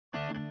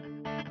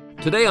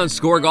Today on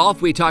Score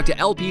Golf, we talk to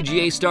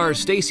LPGA stars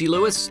Stacey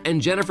Lewis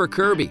and Jennifer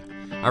Kirby.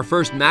 Our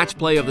first match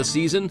play of the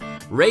season,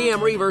 Ray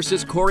Emery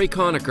versus Corey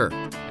Conacher,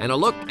 and a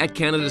look at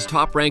Canada's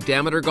top-ranked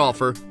amateur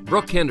golfer,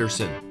 Brooke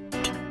Henderson.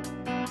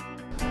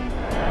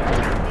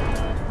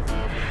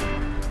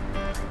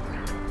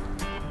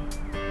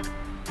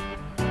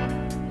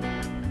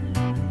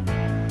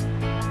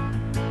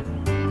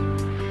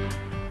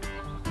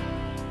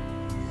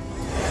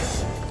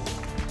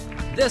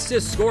 This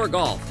is Score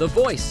Golf, the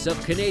voice of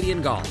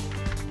Canadian golf.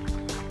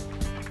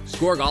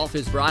 Score Golf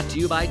is brought to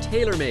you by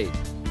TaylorMade,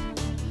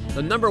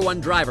 the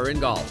 #1 driver in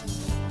golf.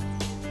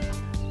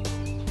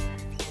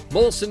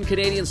 Molson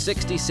Canadian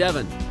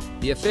 67,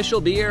 the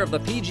official beer of the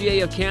PGA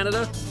of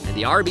Canada and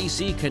the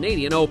RBC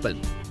Canadian Open.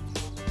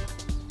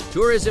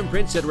 Tourism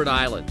Prince Edward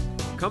Island.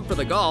 Come for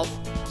the golf,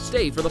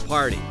 stay for the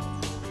party.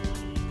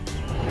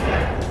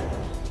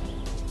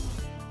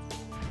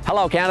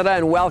 Hello Canada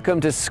and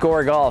welcome to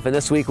Score Golf, and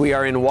this week we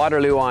are in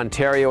Waterloo,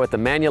 Ontario at the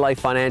Manulife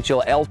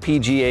Financial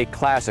LPGA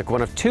Classic,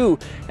 one of two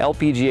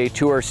LPGA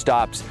Tour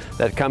stops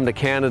that come to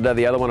Canada,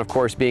 the other one of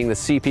course being the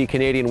CP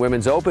Canadian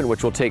Women's Open,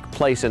 which will take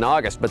place in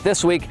August. But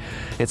this week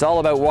it's all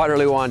about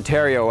Waterloo,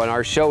 Ontario, and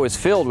our show is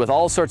filled with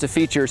all sorts of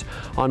features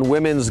on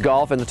women's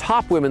golf and the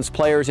top women's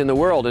players in the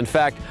world. In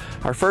fact,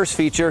 our first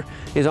feature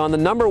is on the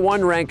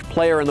 #1 ranked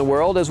player in the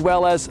world, as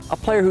well as a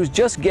player who's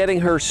just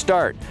getting her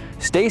start,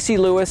 Stacey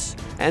Lewis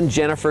and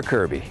Jennifer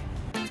Kirby.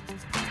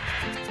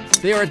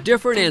 They are at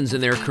different ends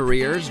in their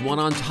careers, one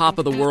on top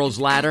of the world's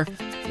ladder,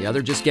 the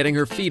other just getting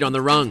her feet on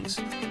the rungs.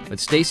 But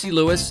Stacey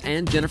Lewis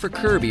and Jennifer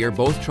Kirby are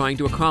both trying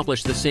to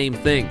accomplish the same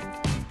thing: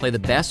 play the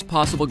best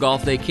possible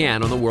golf they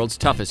can on the world's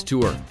toughest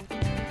tour.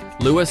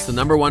 Lewis, the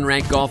 #1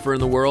 ranked golfer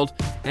in the world,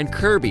 and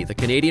Kirby, the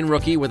Canadian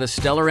rookie with a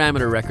stellar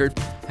amateur record,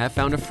 have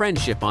found a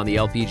friendship on the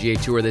LPGA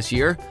Tour this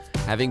year,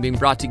 having been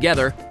brought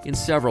together in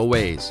several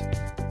ways.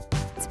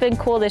 It's been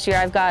cool this year.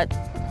 I've got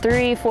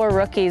 3-4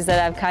 rookies that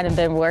I've kind of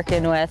been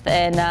working with,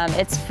 and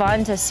it's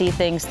fun to see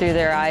things through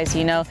their eyes.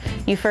 You know,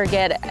 you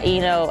forget,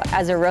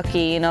 as a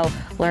rookie,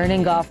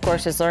 learning golf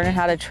courses, learning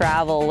how to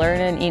travel,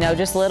 learning,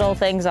 just little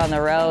things on the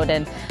road.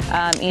 And,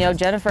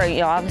 Jennifer,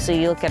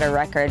 obviously you look at her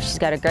record. She's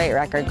got a great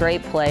record,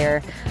 great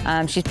player.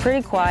 She's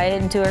pretty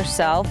quiet into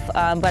herself,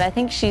 but I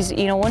think she's,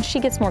 once she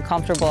gets more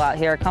comfortable out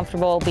here,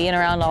 comfortable being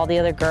around all the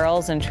other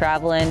girls and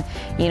traveling,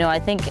 I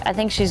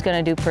think she's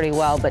going to do pretty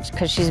well, but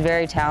because she's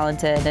very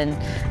talented. And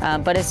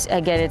but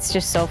it's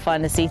just so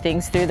fun to see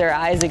things through their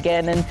eyes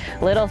again, and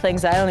little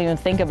things I don't even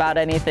think about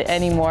anything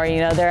anymore.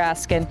 They're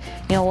asking,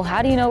 well,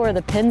 how do you know where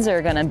the pins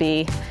are going to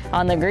be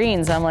on the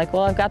greens? I'm like,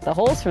 well, I've got the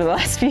holes for the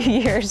last few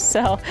years.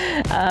 So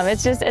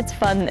it's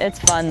fun. It's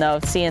fun though,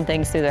 seeing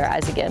things through their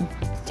eyes again.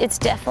 It's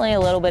definitely a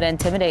little bit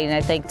intimidating, I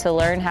think, to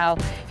learn how,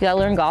 you gotta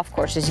learn golf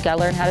courses, you gotta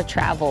learn how to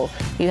travel,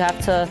 you have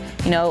to,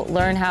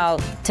 learn how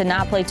to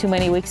not play too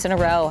many weeks in a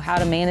row, how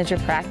to manage your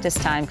practice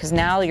time, because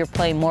now you're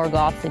playing more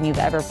golf than you've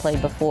ever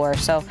played before.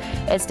 So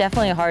it's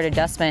definitely a hard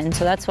adjustment, and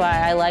so that's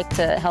why I like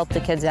to help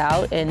the kids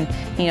out and,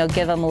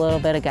 give them a little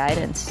bit of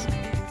guidance.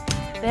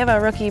 They have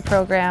a rookie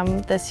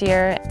program this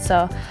year,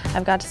 so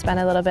I've got to spend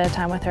a little bit of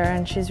time with her,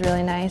 and she's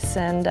really nice.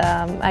 And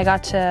I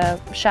got to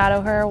shadow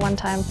her one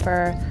time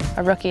for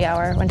a rookie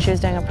hour when she was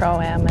doing a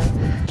Pro-Am,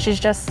 and she's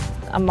just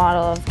a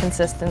model of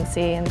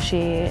consistency, and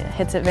she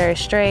hits it very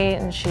straight,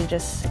 and she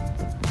just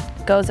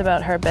goes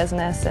about her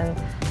business and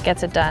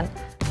gets it done.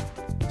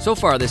 So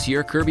far this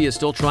year, Kirby is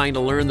still trying to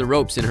learn the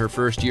ropes in her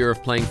first year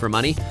of playing for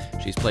money.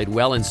 She's played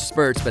well in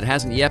spurts, but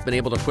hasn't yet been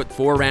able to put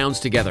 4 rounds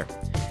together.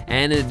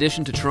 And in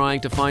addition to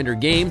trying to find her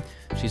game,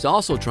 she's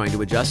also trying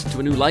to adjust to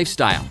a new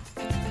lifestyle.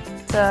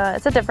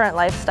 It's a different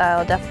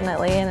lifestyle,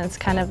 definitely, and it's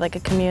kind of like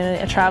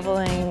a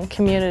traveling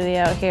community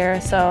out here.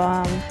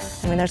 So,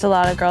 there's a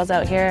lot of girls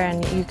out here,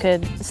 and you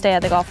could stay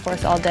at the golf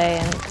course all day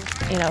and,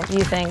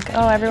 you think,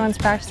 oh, everyone's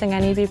practicing, I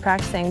need to be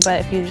practicing. But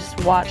if you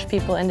just watch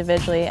people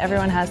individually,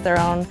 everyone has their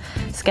own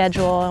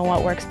schedule and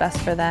what works best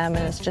for them,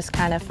 and it's just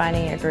kind of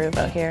finding your groove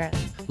out here.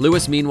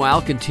 Lewis,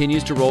 meanwhile,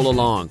 continues to roll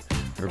along.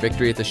 Her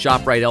victory at the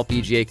ShopRite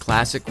LPGA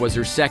Classic was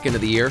her second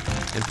of the year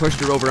and pushed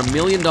her over $1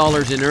 million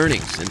in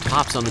earnings and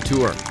tops on the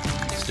tour.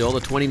 Still,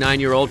 the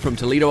 29-year-old from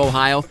Toledo,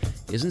 Ohio,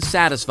 isn't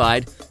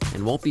satisfied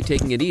and won't be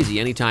taking it easy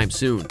anytime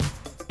soon.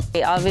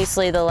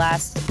 Obviously, the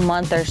last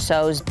month or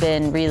so has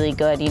been really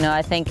good.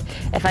 I think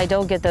if I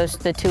don't get the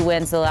 2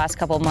 wins the last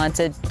couple months,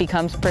 it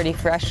becomes pretty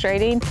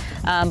frustrating.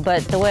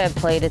 But the way I've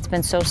played, it's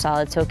been so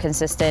solid, so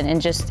consistent,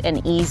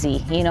 and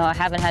easy. I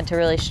haven't had to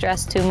really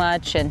stress too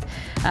much, and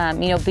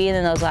being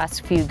in those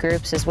last few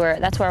groups that's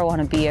where I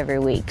want to be every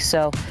week.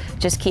 So I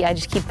just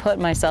keep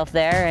putting myself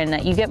there,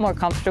 and you get more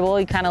comfortable.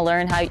 You kind of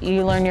learn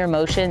you learn your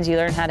emotions, you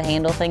learn how to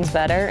handle things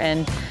better,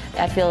 and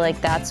I feel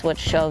like that's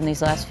what's shown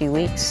these last few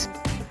weeks.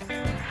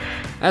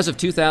 As of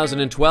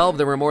 2012,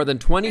 there were more than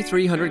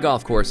 2,300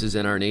 golf courses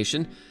in our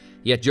nation,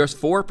 yet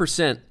just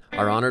 4%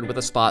 are honored with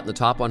a spot in the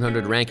top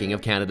 100 ranking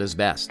of Canada's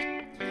best.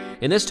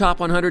 In this Top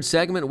 100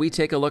 segment, we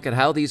take a look at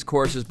how these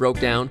courses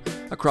broke down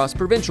across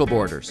provincial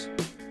borders.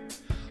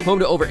 Home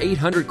to over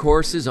 800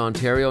 courses,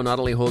 Ontario not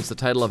only holds the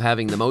title of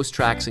having the most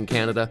tracks in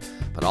Canada,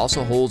 but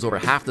also holds over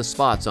half the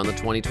spots on the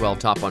 2012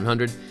 Top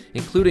 100,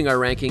 including our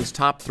ranking's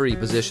top 3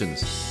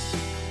 positions.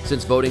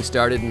 Since voting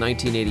started in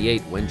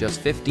 1988, when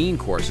just 15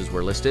 courses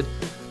were listed,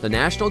 the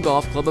National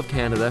Golf Club of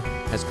Canada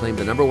has claimed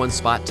the #1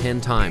 spot 10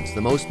 times,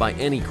 the most by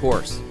any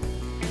course.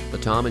 The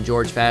Tom and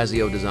George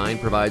Fazio design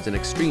provides an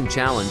extreme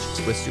challenge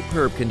with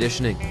superb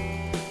conditioning.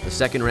 The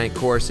second-ranked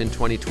course in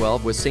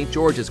 2012 was St.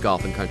 George's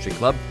Golf and Country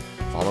Club,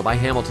 followed by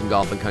Hamilton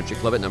Golf and Country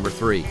Club at number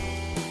 3.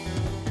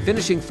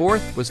 Finishing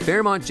fourth was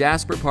Fairmont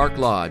Jasper Park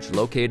Lodge,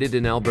 located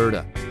in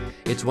Alberta.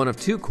 It's one of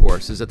 2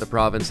 courses that the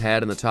province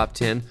had in the top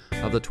 10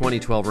 of the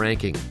 2012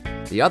 ranking.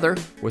 The other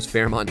was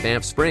Fairmont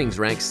Banff Springs,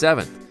 ranked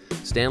 7th.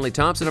 Stanley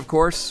Thompson, of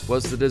course,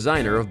 was the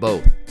designer of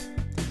both.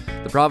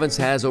 The province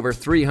has over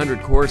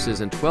 300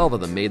 courses, and 12 of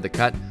them made the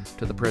cut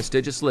to the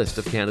prestigious list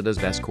of Canada's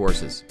best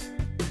courses.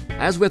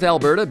 As with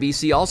Alberta,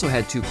 BC also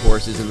had 2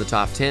 courses in the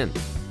top 10.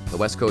 The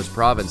West Coast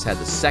province had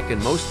the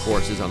second most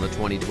courses on the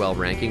 2012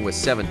 ranking with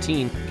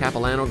 17.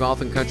 Capilano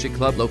Golf and Country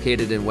Club,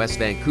 located in West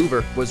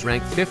Vancouver, was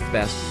ranked 5th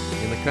best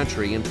in the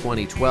country in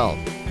 2012.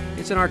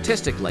 It's an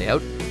artistic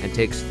layout and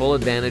takes full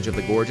advantage of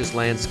the gorgeous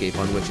landscape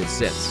on which it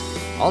sits.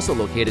 Also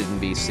located in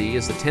BC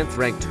is the 10th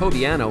ranked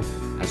Tobiano,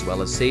 as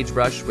well as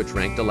Sagebrush, which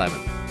ranked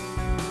 11th.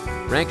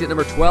 Ranked at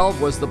number 12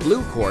 was the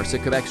Blue Course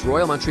at Quebec's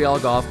Royal Montreal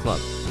Golf Club.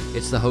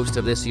 It's the host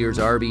of this year's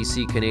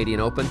RBC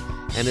Canadian Open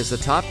and is the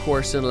top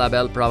course in La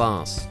Belle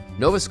Province.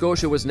 Nova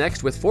Scotia was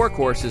next with 4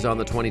 courses on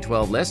the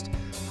 2012 list.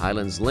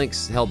 Highlands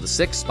Links held the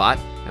 6th spot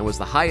and was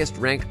the highest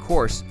ranked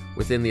course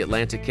within the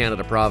Atlantic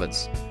Canada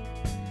province.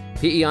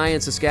 PEI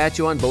and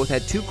Saskatchewan both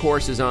had 2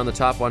 courses on the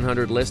top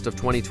 100 list of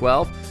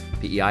 2012.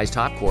 PEI's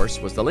top course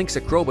was the Links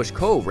at Crowbush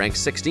Cove, ranked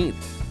 16th,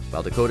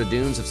 while Dakota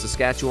Dunes of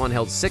Saskatchewan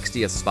held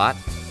 60th spot,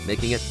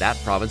 making it that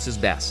province's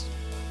best.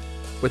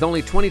 With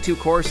only 22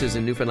 courses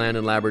in Newfoundland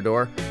and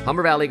Labrador,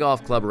 Humber Valley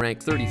Golf Club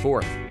ranked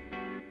 34th.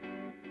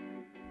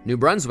 New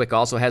Brunswick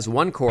also has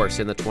 1 course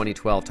in the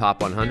 2012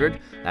 Top 100.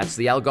 That's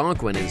the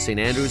Algonquin in St.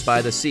 Andrews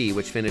by the Sea,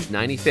 which finished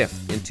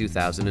 95th in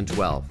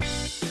 2012.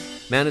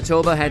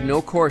 Manitoba had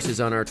no courses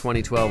on our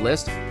 2012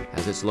 list,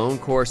 as its lone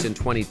course in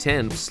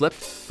 2010 slipped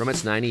from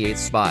its 98th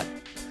spot.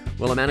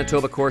 Will a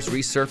Manitoba course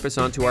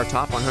resurface onto our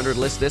Top 100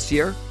 list this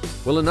year?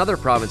 Will another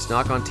province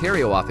knock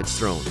Ontario off its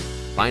throne?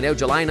 Find out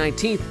July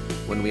 19th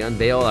when we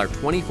unveil our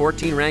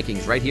 2014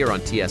 rankings right here on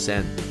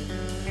TSN.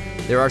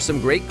 There are some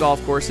great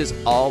golf courses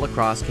all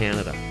across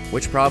Canada.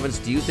 Which province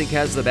do you think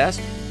has the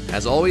best?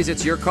 As always,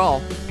 it's your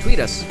call. Tweet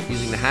us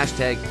using the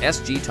hashtag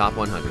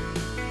SGTop100.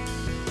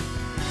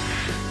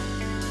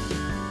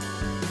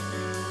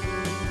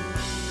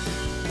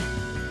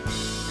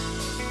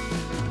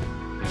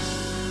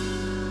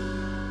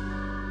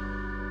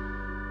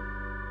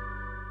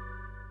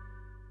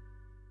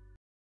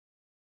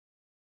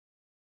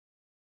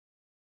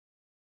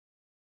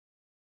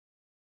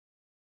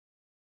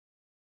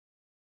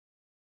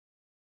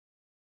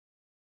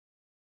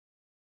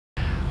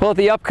 Well, at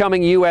the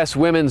upcoming U.S.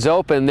 Women's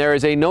Open, there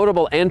is a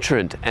notable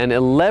entrant, an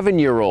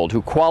 11-year-old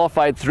who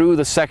qualified through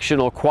the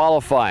sectional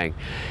qualifying.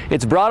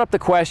 It's brought up the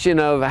question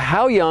of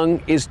how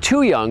young is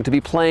too young to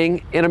be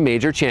playing in a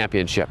major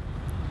championship.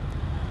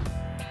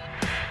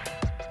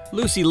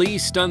 Lucy Lee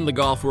stunned the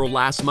golf world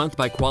last month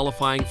by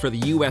qualifying for the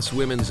U.S.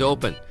 Women's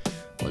Open.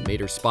 What made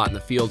her spot in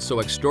the field so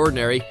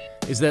extraordinary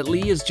is that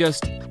Lee is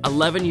just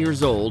 11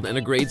 years old and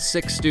a grade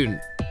 6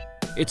 student.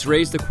 It's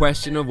raised the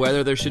question of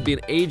whether there should be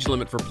an age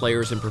limit for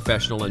players in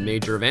professional and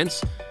major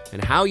events,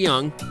 and how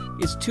young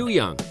is too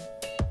young.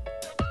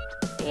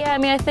 Yeah, I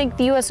mean, I think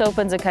the U.S.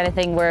 Open's the kind of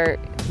thing where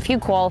if you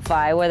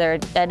qualify, whether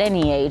at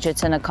any age,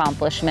 it's an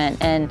accomplishment.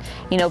 And,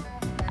 you know,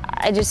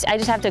 I just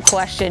have to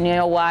question, you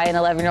know, why an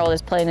 11-year-old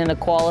is playing in a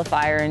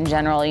qualifier in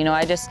general. You know,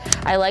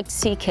 I like to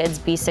see kids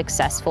be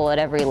successful at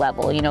every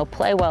level. You know,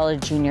 play well at a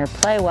junior,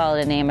 play well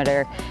at an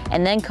amateur,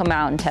 and then come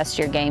out and test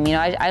your game. You know,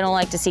 I don't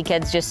like to see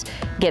kids just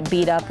get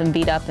beat up and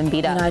beat up and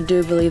beat up. And I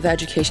do believe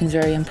education is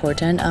very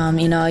important.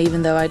 You know,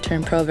 even though I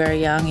turned pro very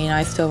young, you know,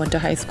 I still went to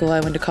high school, I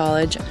went to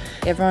college.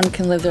 Everyone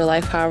can live their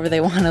life however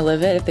they want to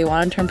live it. If they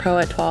want to turn pro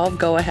at 12,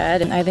 go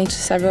ahead. And I think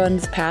just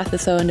everyone's path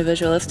is so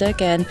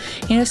individualistic, and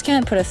you just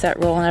can't put a set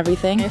rule on everything.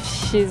 If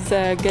she's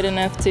good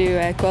enough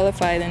to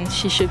qualify, then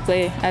she should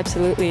play,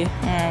 absolutely.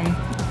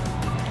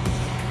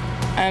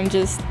 I'm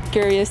just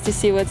curious to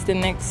see what's the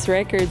next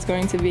record's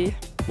going to be.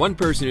 One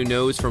person who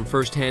knows from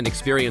first-hand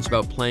experience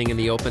about playing in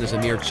the Open as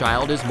a mere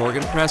child is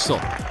Morgan Pressel,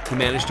 who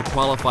managed to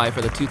qualify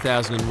for the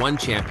 2001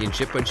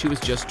 championship when she was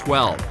just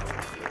 12.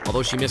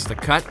 Although she missed the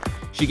cut,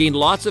 she gained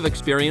lots of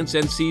experience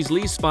and sees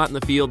Lee's spot in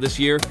the field this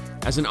year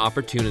as an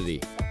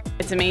opportunity.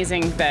 It's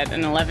amazing that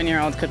an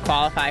 11-year-old could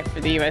qualify for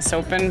the U.S.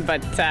 Open,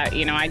 but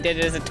you know, I did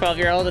it as a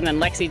 12-year-old, and then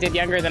Lexi did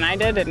younger than I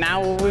did, and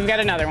now we've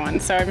got another one.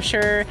 So I'm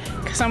sure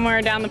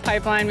somewhere down the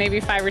pipeline, maybe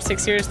 5 or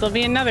 6 years, there'll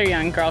be another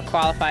young girl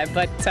qualify.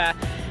 But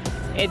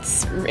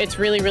it's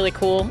really, really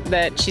cool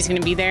that she's going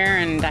to be there,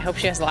 and I hope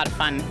she has a lot of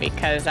fun,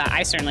 because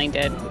I certainly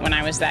did when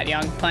I was that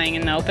young playing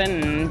in the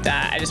Open, and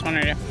I just want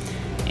her to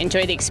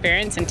enjoy the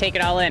experience and take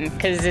it all in,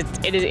 because it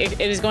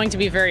is going to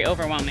be very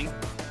overwhelming.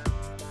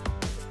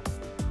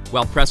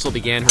 While Pressel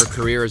began her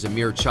career as a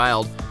mere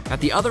child, at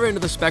the other end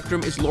of the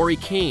spectrum is Lori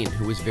Kane,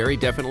 who was very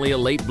definitely a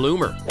late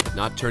bloomer,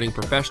 not turning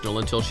professional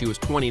until she was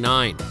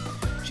 29.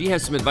 She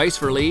has some advice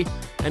for Lee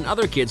and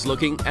other kids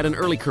looking at an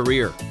early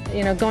career.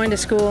 You know, going to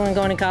school and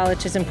going to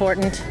college is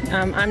important.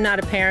 I'm not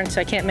a parent,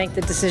 so I can't make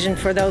the decision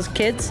for those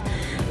kids.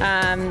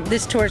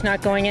 This tour is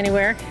not going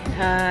anywhere,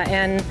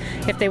 and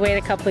if they wait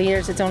a couple of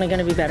years, it's only going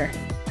to be better.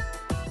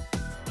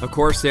 Of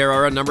course, there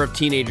are a number of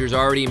teenagers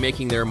already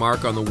making their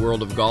mark on the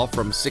world of golf,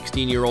 from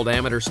 16-year-old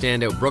amateur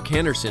standout Brooke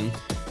Henderson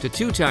to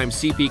two-time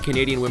CP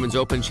Canadian Women's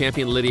Open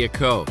champion Lydia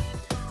Ko.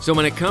 So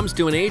when it comes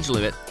to an age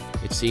limit,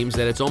 it seems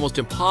that it's almost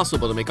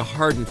impossible to make a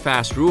hard and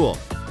fast rule.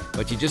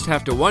 But you just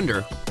have to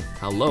wonder,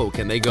 how low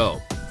can they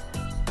go?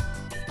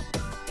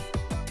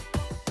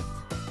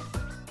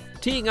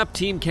 Teeing up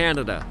Team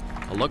Canada,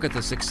 a look at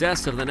the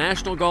success of the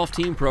National Golf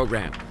Team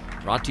program.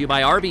 Brought to you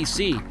by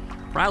RBC,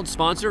 proud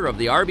sponsor of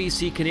the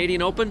RBC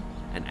Canadian Open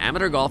and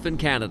amateur golf in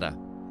Canada.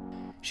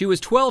 She was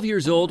 12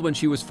 years old when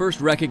she was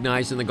first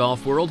recognized in the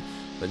golf world,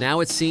 but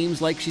now it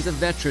seems like she's a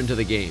veteran to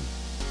the game.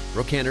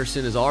 Brooke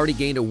Henderson has already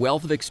gained a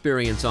wealth of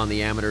experience on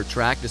the amateur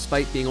track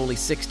despite being only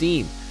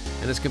 16,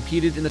 and has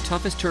competed in the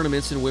toughest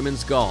tournaments in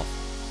women's golf.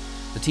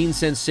 The teen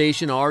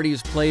sensation already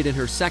has played in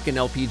her second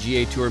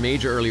LPGA Tour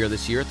major earlier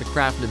this year at the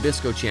Kraft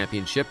Nabisco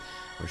Championship,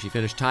 where she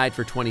finished tied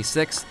for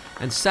 26th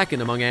and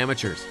second among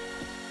amateurs.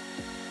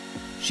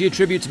 She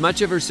attributes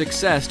much of her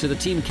success to the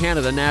Team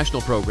Canada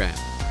national program.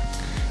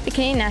 The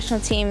Canadian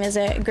national team is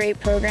a great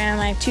program.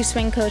 I have 2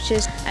 swing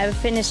coaches. I have a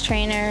fitness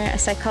trainer, a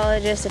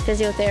psychologist, a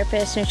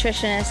physiotherapist,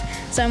 nutritionist,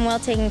 so I'm well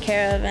taken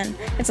care of, and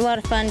it's a lot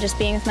of fun just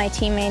being with my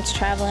teammates,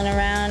 traveling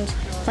around,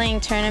 playing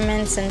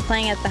tournaments, and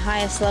playing at the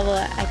highest level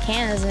I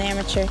can as an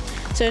amateur.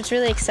 So it's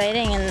really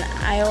exciting, and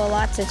I owe a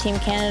lot to Team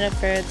Canada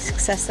for the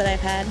success that I've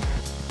had.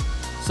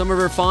 Some of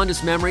her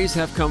fondest memories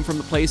have come from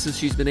the places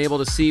she's been able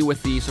to see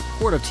with the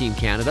support of Team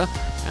Canada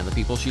and the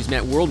people she's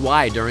met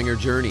worldwide during her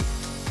journey.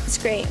 It's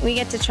great. We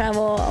get to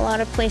travel a lot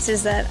of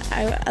places that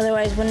I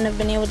otherwise wouldn't have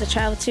been able to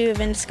travel to. I've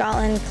been to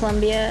Scotland,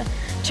 Colombia,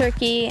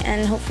 Turkey,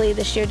 and hopefully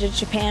this year to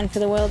Japan for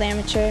the World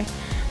Amateur.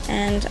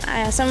 And I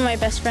have some of my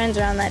best friends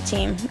are on that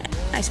team.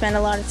 I spend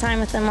a lot of time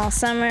with them all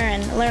summer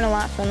and learn a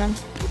lot from them.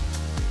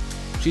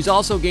 She's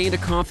also gained a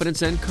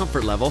confidence and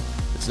comfort level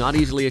that's not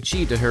easily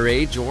achieved at her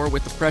age or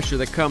with the pressure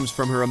that comes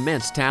from her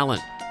immense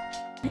talent.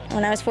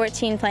 When I was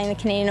 14 playing the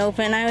Canadian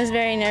Open, I was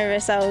very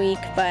nervous all week,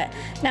 but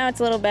now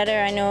it's a little better.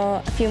 I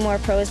know a few more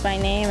pros by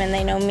name and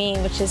they know me,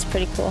 which is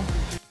pretty cool.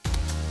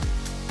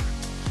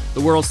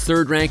 The world's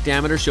third-ranked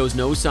amateur shows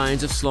no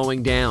signs of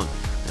slowing down.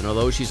 And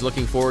although she's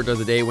looking forward to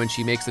the day when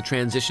she makes the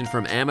transition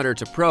from amateur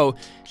to pro,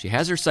 she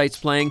has her sights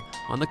playing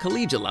on the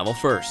collegiate level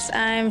first.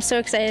 I'm so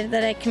excited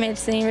that I committed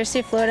to the University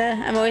of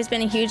Florida. I've always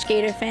been a huge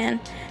Gator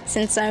fan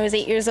since I was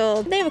 8 years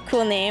old. They have a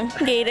cool name,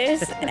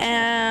 Gators.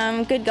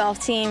 Good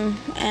golf team,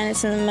 and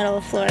it's in the middle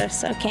of Florida,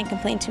 so I can't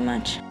complain too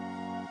much.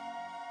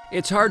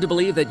 It's hard to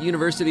believe that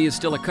university is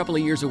still a couple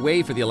of years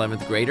away for the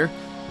 11th grader.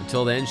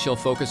 Until then, she'll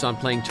focus on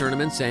playing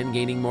tournaments and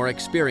gaining more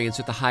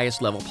experience at the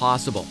highest level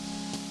possible.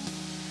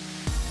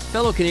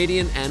 Fellow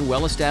Canadian and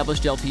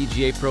well-established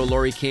LPGA pro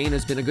Lori Kane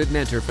has been a good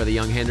mentor for the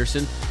young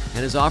Henderson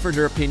and has offered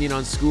her opinion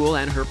on school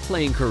and her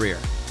playing career.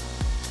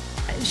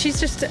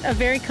 She's just a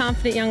very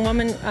confident young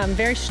woman,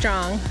 very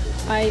strong.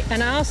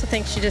 And I also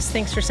think she just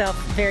thinks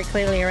herself very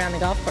clearly around the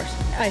golf course.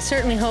 I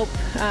certainly hope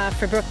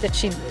for Brooke that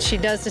she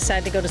does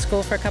decide to go to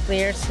school for a couple of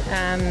years.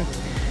 I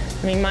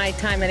mean, my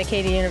time at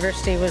Acadia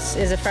University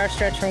is a far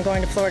stretch from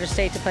going to Florida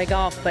State to play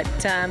golf, but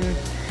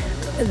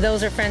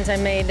those are friends I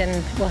made and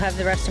will have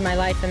the rest of my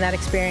life, and that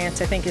experience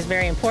I think is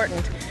very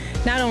important,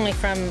 not only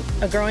from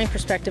a growing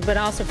perspective, but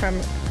also from,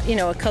 you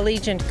know, a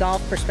collegiate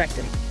golf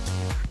perspective.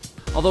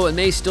 Although it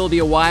may still be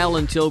a while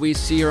until we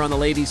see her on the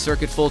ladies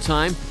circuit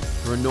full-time,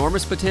 her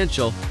enormous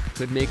potential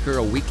could make her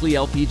a weekly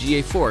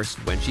LPGA force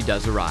when she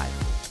does arrive.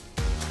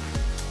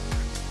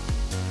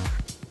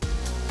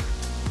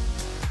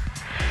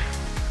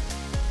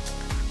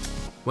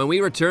 When we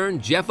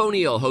return, Jeff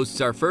O'Neill hosts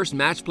our first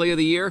match play of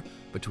the year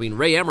between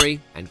Ray Emery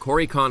and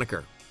Corey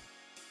Conacher.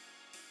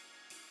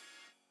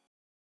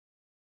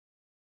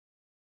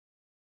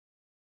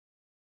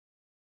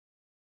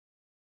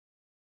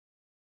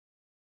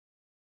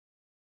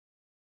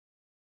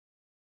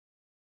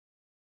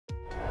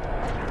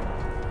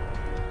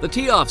 The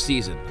tee-off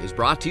season is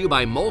brought to you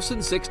by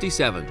Molson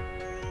 67.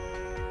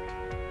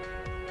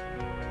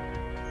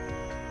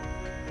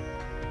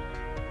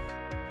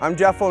 I'm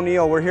Jeff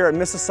O'Neill. We're here at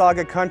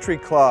Mississauga Country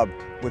Club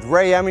with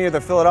Ray Emery of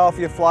the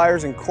Philadelphia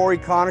Flyers and Corey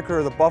Conacher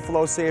of the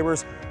Buffalo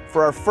Sabres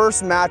for our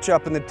first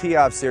matchup in the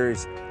tee-off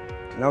series.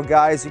 Now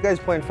guys, you guys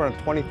play in front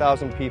of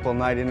 20,000 people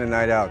night in and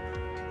night out.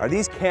 Are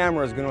these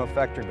cameras going to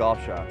affect your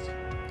golf shots?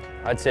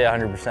 I'd say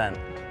 100%.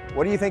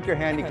 What do you think your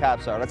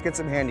handicaps are? Let's get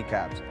some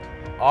handicaps.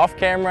 Off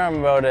camera, I'm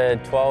about a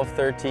 12,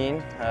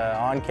 13.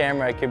 On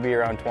camera, I could be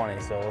around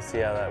 20, so we'll see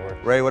how that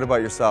works. Ray, what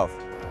about yourself?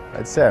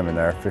 I'd say I'm in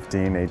there,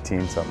 15,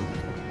 18, something.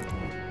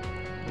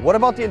 What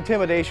about the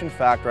intimidation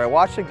factor? I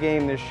watched a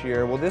game this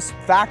year. Will this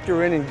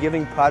factor in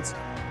giving putts?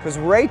 Because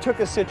Ray took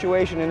a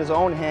situation in his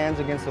own hands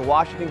against the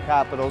Washington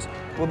Capitals.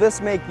 Will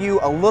this make you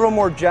a little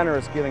more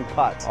generous giving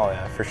putts? Oh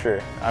yeah, for sure.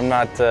 I'm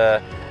not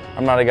a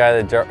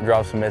guy that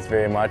drops mitts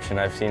very much, and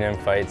I've seen him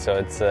fight, so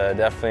it's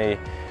definitely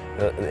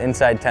the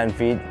inside 10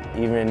 feet,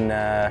 even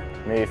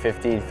maybe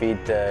 15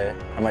 feet.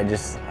 I might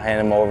just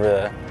hand him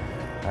over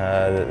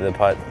the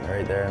putt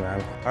right there and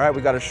then. All right,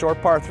 we got a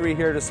short par 3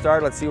 here to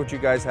start. Let's see what you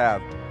guys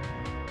have.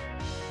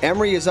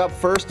 Emery is up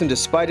first, and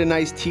despite a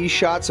nice tee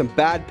shot, some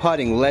bad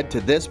putting led to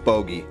this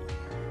bogey.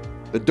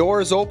 The door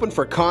is open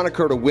for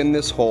Conacher to win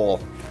this hole.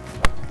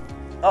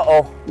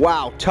 Uh-oh.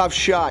 Wow, tough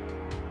shot.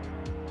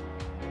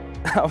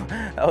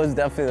 That was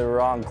definitely the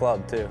wrong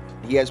club, too.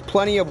 He has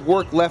plenty of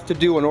work left to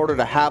do in order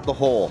to have the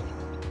hole.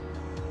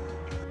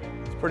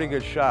 It's a pretty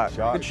good shot.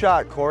 Good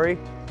shot, Corey.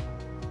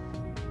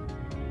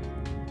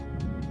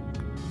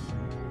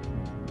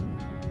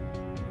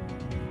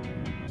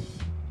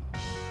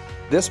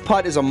 This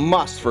putt is a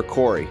must for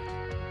Corey.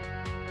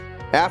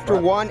 After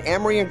one,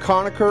 Emery and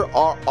Conacher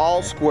are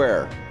all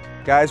square.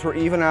 Guys, we're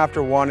even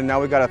after one, and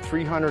now we got a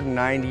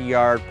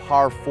 390-yard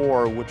par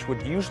 4, which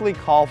would usually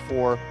call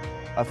for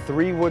a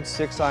 3-wood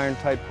 6-iron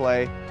type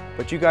play,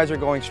 but you guys are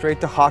going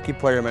straight to hockey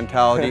player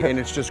mentality, and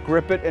it's just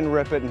grip it and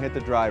rip it and hit the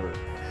driver.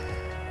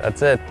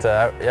 That's it.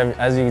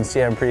 As you can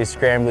see, I'm a pretty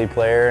scrambly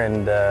player,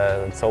 and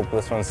let's hope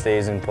this one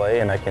stays in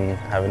play and I can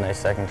have a nice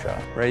second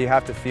shot. Ray, you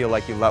have to feel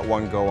like you let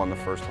one go on the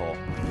first hole.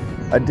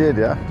 I did,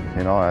 yeah.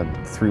 You know, I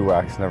had 3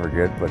 whacks, never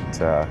good, but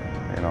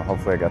you know,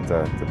 hopefully I got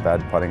the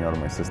bad putting out of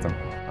my system.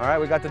 All right,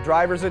 we got the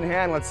drivers in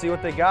hand. Let's see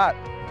what they got.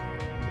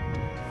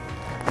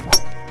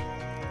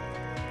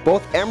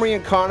 Both Emery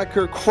and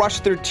Conacher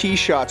crushed their tee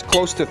shots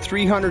close to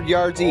 300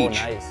 yards each.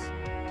 Nice.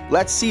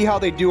 Let's see how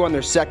they do on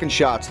their second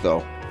shots,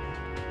 though.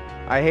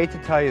 I hate to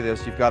tell you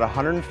this, you've got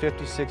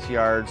 156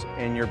 yards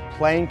and your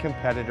playing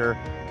competitor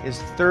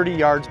is 30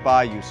 yards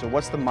by you. So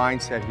what's the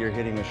mindset here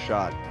hitting this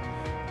shot?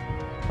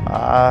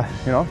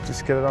 You know,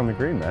 just get it on the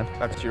green, man.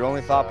 That's your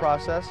only thought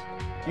process?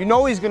 You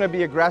know he's going to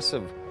be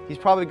aggressive. He's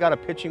probably got a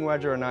pitching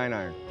wedge or a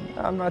 9-iron.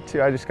 I'm not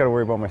too, I just got to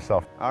worry about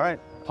myself. All right,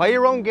 play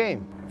your own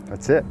game.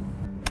 That's it.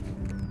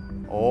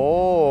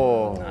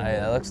 Oh.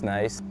 That looks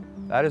nice.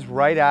 That is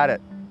right at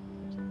it.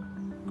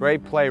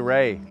 Great play,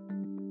 Ray.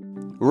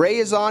 Ray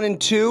is on in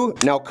 2.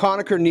 Now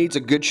Conacher needs a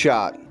good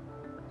shot.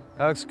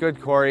 That looks good,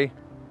 Corey.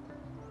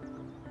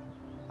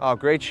 Oh,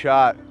 great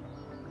shot.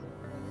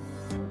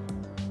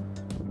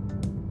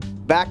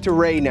 Back to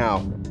Ray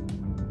now.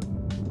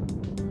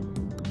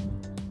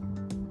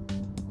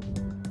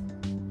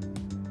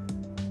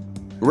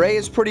 Ray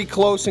is pretty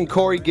close and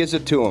Corey gives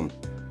it to him.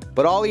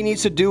 But all he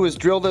needs to do is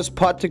drill this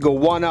putt to go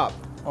 1 up.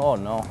 Oh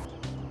no.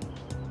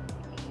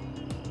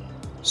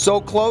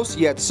 So close,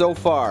 yet so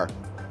far.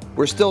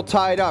 We're still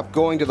tied up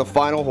going to the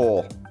final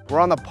hole. We're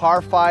on the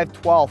par 5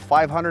 12,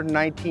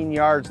 519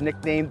 yards,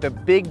 nicknamed the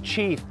Big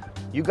Chief.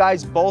 You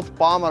guys both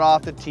bomb it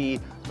off the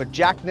tee, but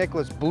Jack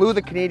Nicklaus blew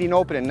the Canadian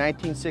Open in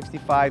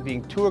 1965,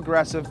 being too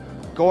aggressive,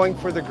 going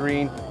for the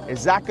green.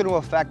 Is that going to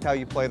affect how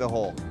you play the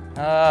hole?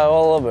 Well,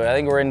 a little bit. I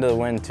think we're into the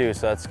wind too,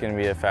 so that's going to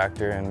be a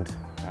factor, and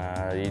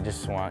you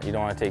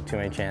don't want to take too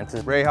many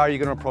chances. Ray, how are you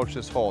going to approach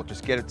this hole?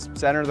 Just get it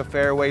center of the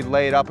fairway,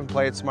 lay it up, and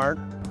play it smart?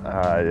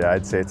 Yeah,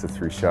 I'd say it's a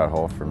 3-shot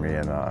hole for me,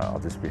 and I'll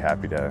just be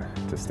happy to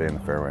stay in the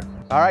fairway.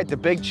 All right, the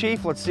Big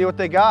Chief, let's see what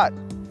they got.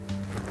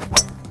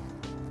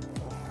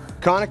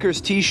 Conacher's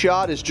tee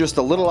shot is just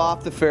a little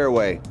off the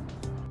fairway.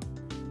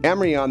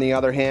 Emery, on the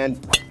other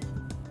hand,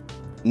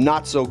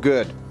 not so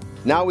good.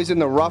 Now he's in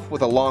the rough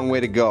with a long way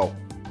to go.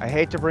 I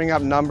hate to bring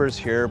up numbers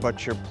here,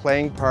 but your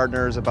playing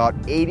partner is about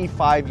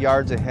 85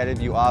 yards ahead of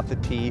you off the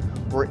tee.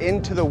 We're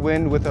into the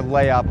wind with a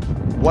layup.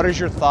 What is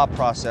your thought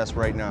process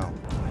right now?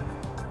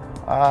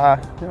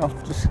 You know,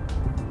 just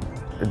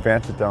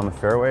advance it down the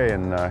fairway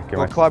and get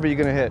What club are you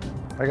going to hit?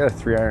 I got a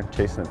 3-iron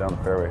chasing it down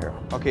the fairway here.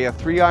 Okay, a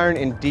 3-iron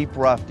in deep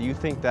rough. Do you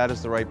think that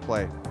is the right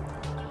play?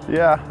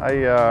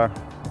 Yeah,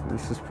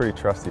 this is pretty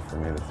trusty for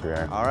me, the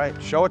 3-iron. All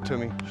right, show it to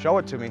me. Show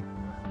it to me.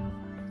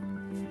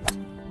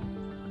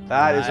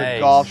 That Nice. is a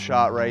golf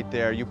shot right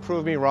there. You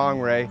proved me wrong,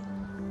 Ray.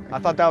 I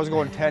thought that was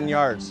going 10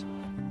 yards.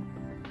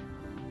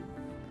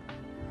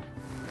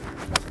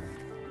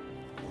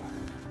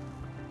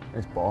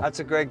 Nice ball.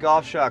 That's a great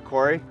golf shot,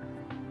 Corey.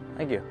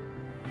 Thank you.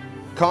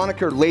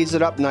 Conacher lays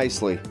it up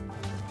nicely.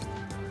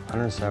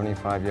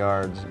 175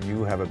 yards,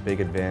 you have a big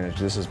advantage.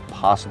 This is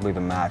possibly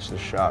the match, this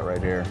shot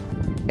right here.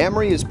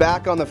 Emery is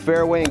back on the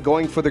fairway and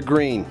going for the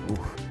green.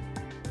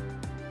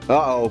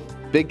 Uh-oh,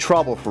 big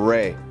trouble for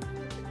Ray.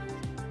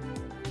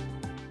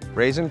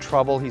 Ray's in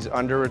trouble, he's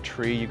under a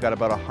tree. You've got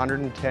about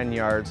 110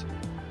 yards.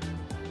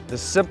 The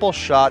simple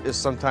shot is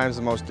sometimes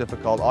the most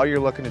difficult. All you're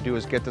looking to do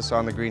is get this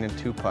on the green and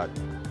 2-putt.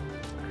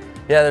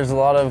 Yeah, there's a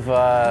lot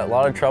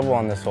of trouble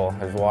on this hole.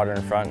 There's water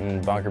in front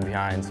and bunker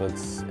behind, so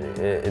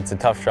it's a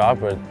tough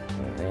shot, but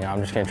you know, I'm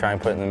just gonna try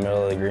and put it in the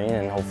middle of the green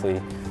and hopefully,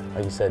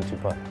 like you said,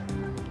 2-putt.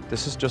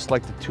 This is just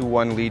like the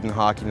 2-1 lead in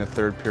hockey in the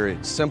third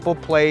period. Simple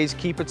plays,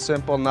 keep it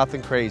simple,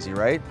 nothing crazy,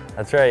 right?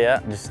 That's right,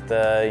 yeah. Just,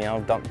 you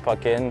know, dump the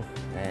puck in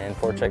and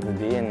forecheck the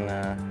D and...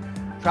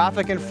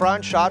 Traffic in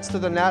front, shots to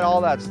the net, all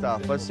that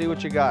stuff. Let's see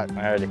what you got.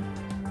 Alrighty.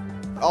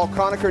 All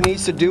Conacher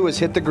needs to do is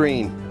hit the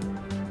green.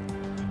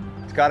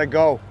 It's got to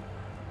go.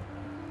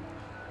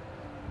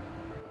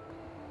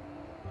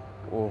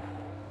 Oh.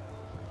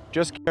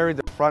 Just carried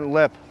the front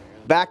lip.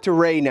 Back to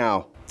Ray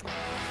now.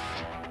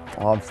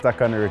 Well, I'm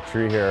stuck under a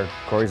tree here.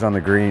 Corey's on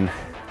the green,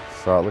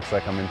 so it looks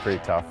like I'm in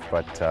pretty tough,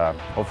 but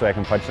hopefully I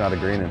can punch another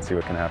green and see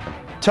what can happen.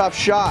 Tough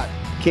shot.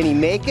 Can he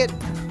make it?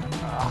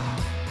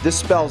 This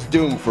spells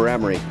doom for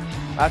Emery.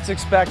 That's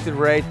expected,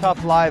 Ray.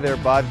 Tough lie there,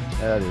 bud.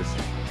 Yeah, it is.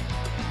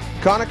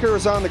 Conacher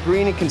is on the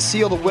green and can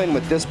seal the win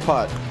with this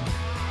putt.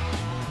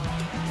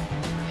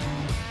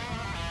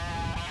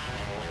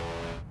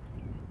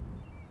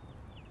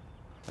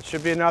 That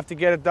should be enough to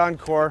get it done,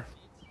 Cor.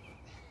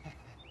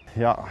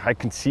 Yeah, I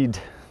concede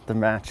the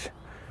match.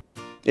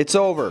 It's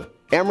over.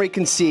 Emery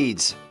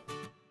concedes.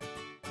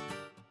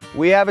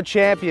 We have a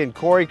champion,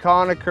 Corey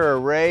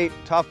Conacher. Ray,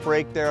 tough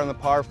break there on the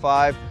par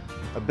 5.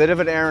 A bit of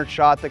an errant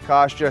shot that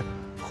cost you.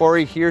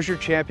 Corey, here's your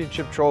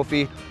championship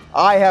trophy.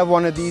 I have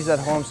one of these at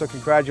home, so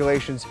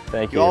congratulations.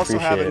 Thank you. You also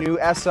have a new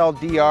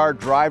SLDR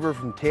driver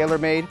from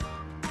TaylorMade.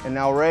 And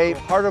now, Ray,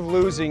 part of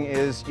losing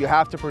is you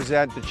have to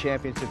present the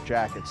championship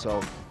jacket.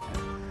 So,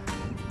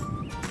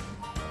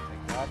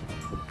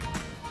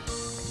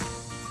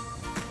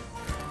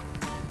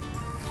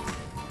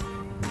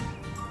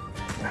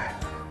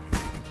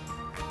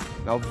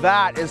 now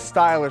that is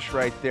stylish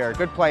right there.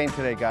 Good playing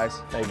today, guys.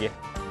 Thank you.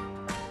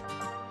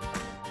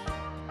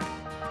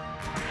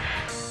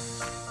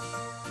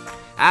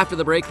 After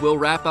the break, we'll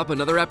wrap up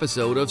another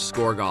episode of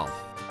Score Golf.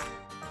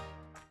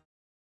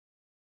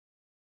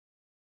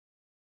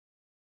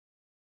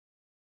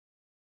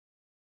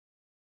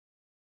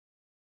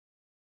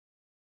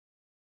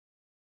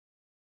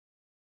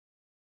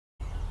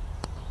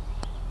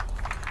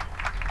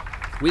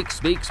 Week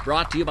Speaks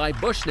brought to you by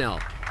Bushnell,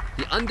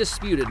 the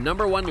undisputed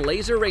 #1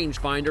 laser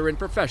rangefinder in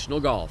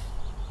professional golf.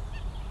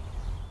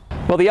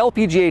 Well, the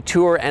LPGA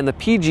Tour and the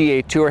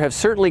PGA Tour have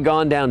certainly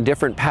gone down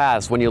different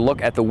paths when you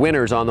look at the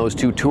winners on those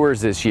two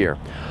tours this year.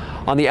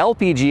 On the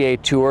LPGA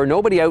Tour,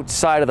 nobody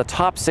outside of the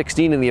top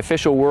 16 in the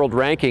official world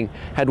ranking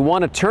had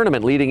won a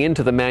tournament leading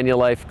into the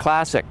Manulife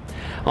Classic.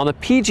 On the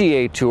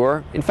PGA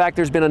Tour, in fact,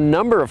 there's been a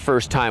number of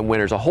first-time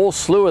winners, a whole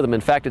slew of them.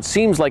 In fact, it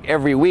seems like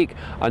every week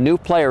a new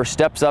player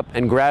steps up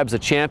and grabs a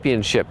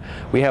championship.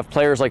 We have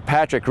players like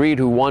Patrick Reed,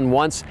 who won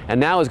once and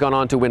now has gone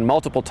on to win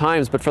multiple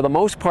times, but for the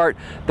most part,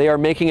 they are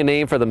making a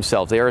name for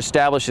themselves. They are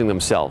establishing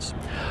themselves.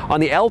 On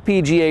the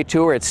LPGA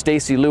Tour, it's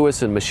Stacey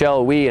Lewis and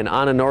Michelle Wie and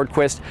Anna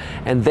Nordquist,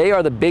 and they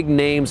are the big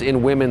names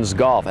in women's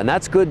golf, and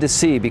that's good to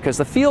see because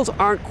the fields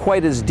aren't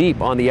quite as deep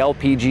on the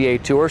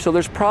LPGA Tour, so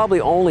there's probably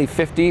only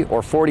 50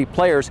 or 40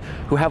 players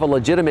who have a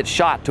legitimate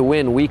shot to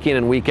win week in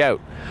and week out.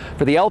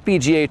 For the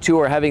LPGA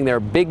Tour, having their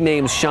big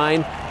names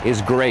shine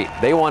is great.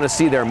 They want to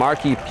see their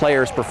marquee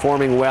players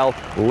performing well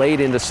late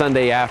into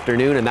Sunday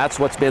afternoon, and that's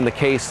what's been the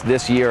case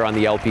this year on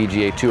the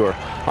LPGA Tour.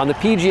 On the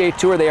PGA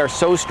Tour, they are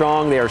so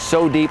strong, they are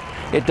so deep,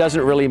 it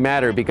doesn't really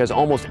matter because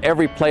almost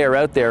every player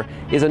out there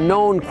is a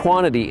known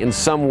quantity in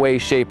some way,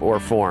 shape, or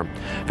form.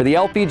 For the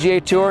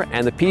LPGA Tour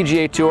and the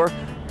PGA Tour,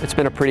 it's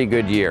been a pretty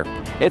good year.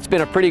 It's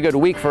been a pretty good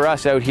week for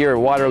us out here at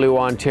Waterloo,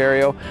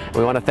 Ontario.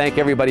 We want to thank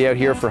everybody out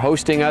here for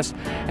hosting us.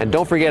 And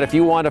don't forget, if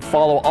you want to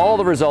follow all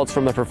the results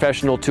from the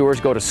professional tours,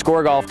 go to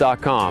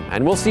ScoreGolf.com.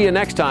 And we'll see you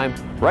next time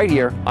right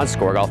here on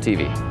Score Golf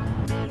TV.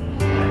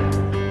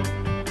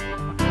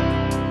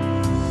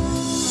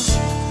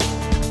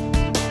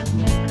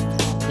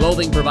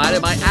 Clothing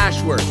provided by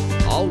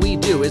Ashworth. All we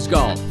do is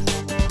golf.